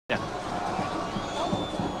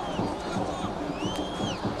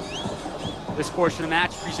This portion of the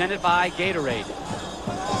match presented by Gatorade.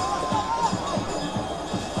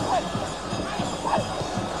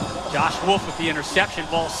 Josh Wolf with the interception.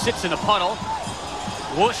 Ball sits in a puddle.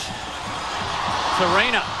 Whoosh to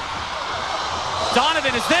Reyna.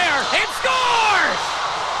 Donovan is there and scores!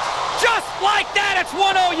 Just like that, it's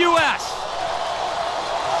 1-0 U.S.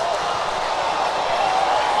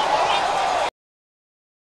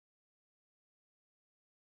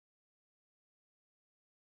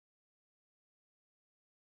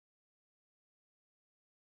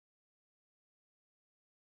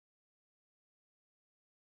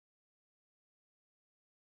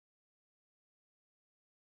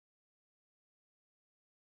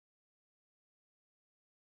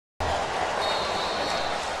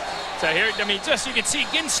 So here, I mean, just you can see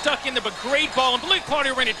getting stuck in there, but great ball. And Blake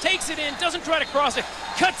Claudio Reyna takes it in, doesn't try to cross it,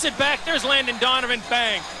 cuts it back. There's Landon Donovan,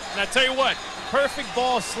 bang. And I tell you what, perfect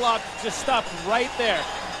ball slot, just stopped right there.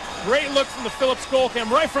 Great look from the Phillips goal cam,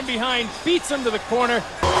 right from behind, beats him to the corner.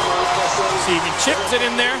 So you can chips it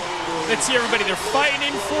in there. Let's see everybody, they're fighting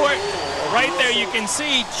in for it. Right there, you can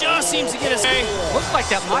see, just seems to get his way. Looks like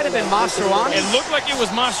that might have been Mastroianni. It looked like it was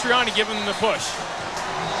Mastroianni giving him the push.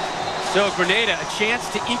 So Grenada, a chance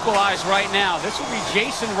to equalize right now. This will be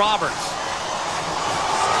Jason Roberts.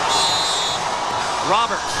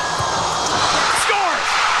 Roberts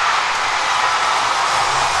scores!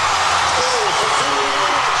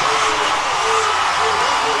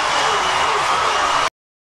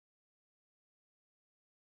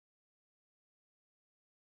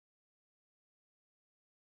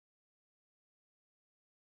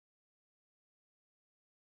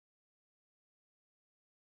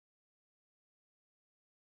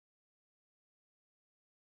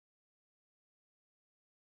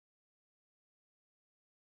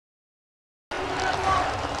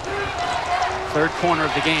 Third corner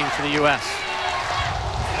of the game for the U.S.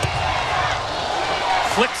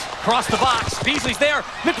 Flicked across the box. Beasley's there.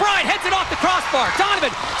 McBride heads it off the crossbar.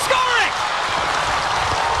 Donovan scoring!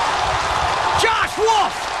 Josh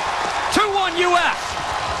Wolf! 2-1 U.S.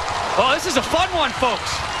 Oh, this is a fun one,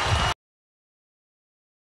 folks.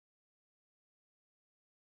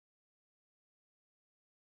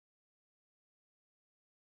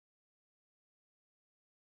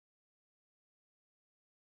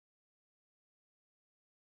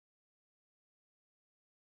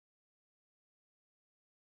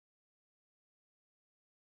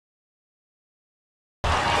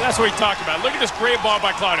 That's what he talked about. Look at this great ball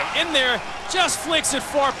by Claudio. In there, just flicks it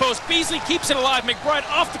far post. Beasley keeps it alive. McBride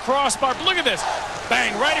off the crossbar. But look at this.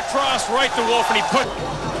 Bang, right across, right to Wolf, and he put...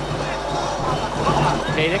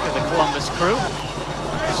 Padic of the Columbus Crew.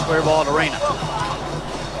 Square ball to Reyna.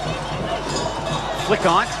 Flick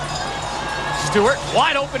on. Stewart,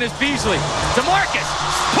 wide open is Beasley. DeMarcus,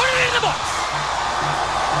 put it in the books.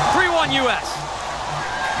 3-1 U.S.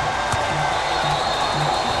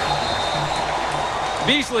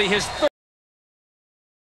 Beasley, his third.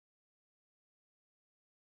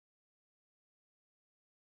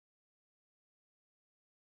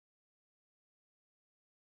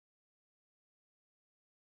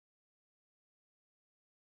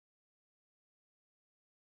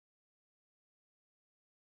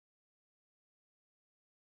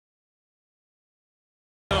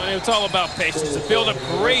 It's all about patience. To build a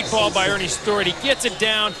great ball by Ernie Stewart. He gets it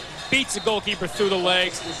down, beats the goalkeeper through the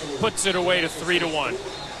legs, puts it away to 3-1.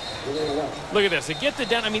 Look at this. They get it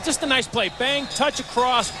down. I mean, just a nice play. Bang, touch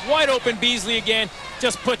across, wide open Beasley again.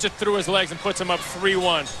 Just puts it through his legs and puts him up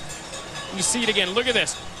 3-1. You see it again. Look at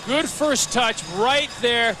this. Good first touch right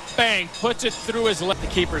there. Bang, puts it through his leg. The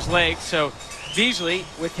keeper's leg. So Beasley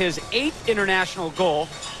with his 8th international goal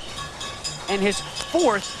and his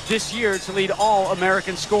 4th this year to lead all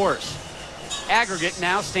American scores. Aggregate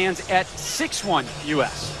now stands at 6-1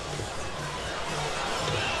 U.S.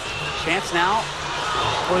 Chance now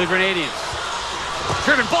for the Grenadians.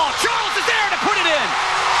 Driven ball. Charles is there to put it in.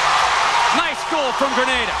 Nice goal from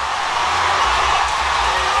Grenada.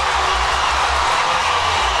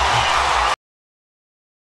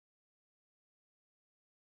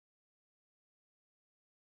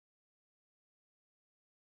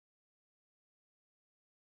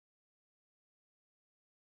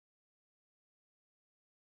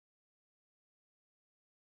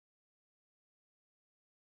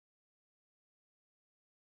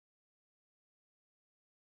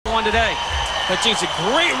 One today. Hutchings, a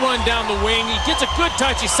great run down the wing. He gets a good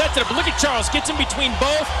touch. He sets it up. Look at Charles. Gets in between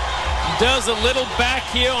both. Does a little back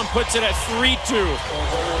heel and puts it at 3-2.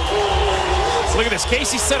 Look at this.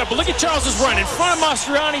 Casey set up. But look at Charles's run. In front of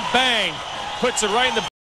Mastroianni. Bang. Puts it right in the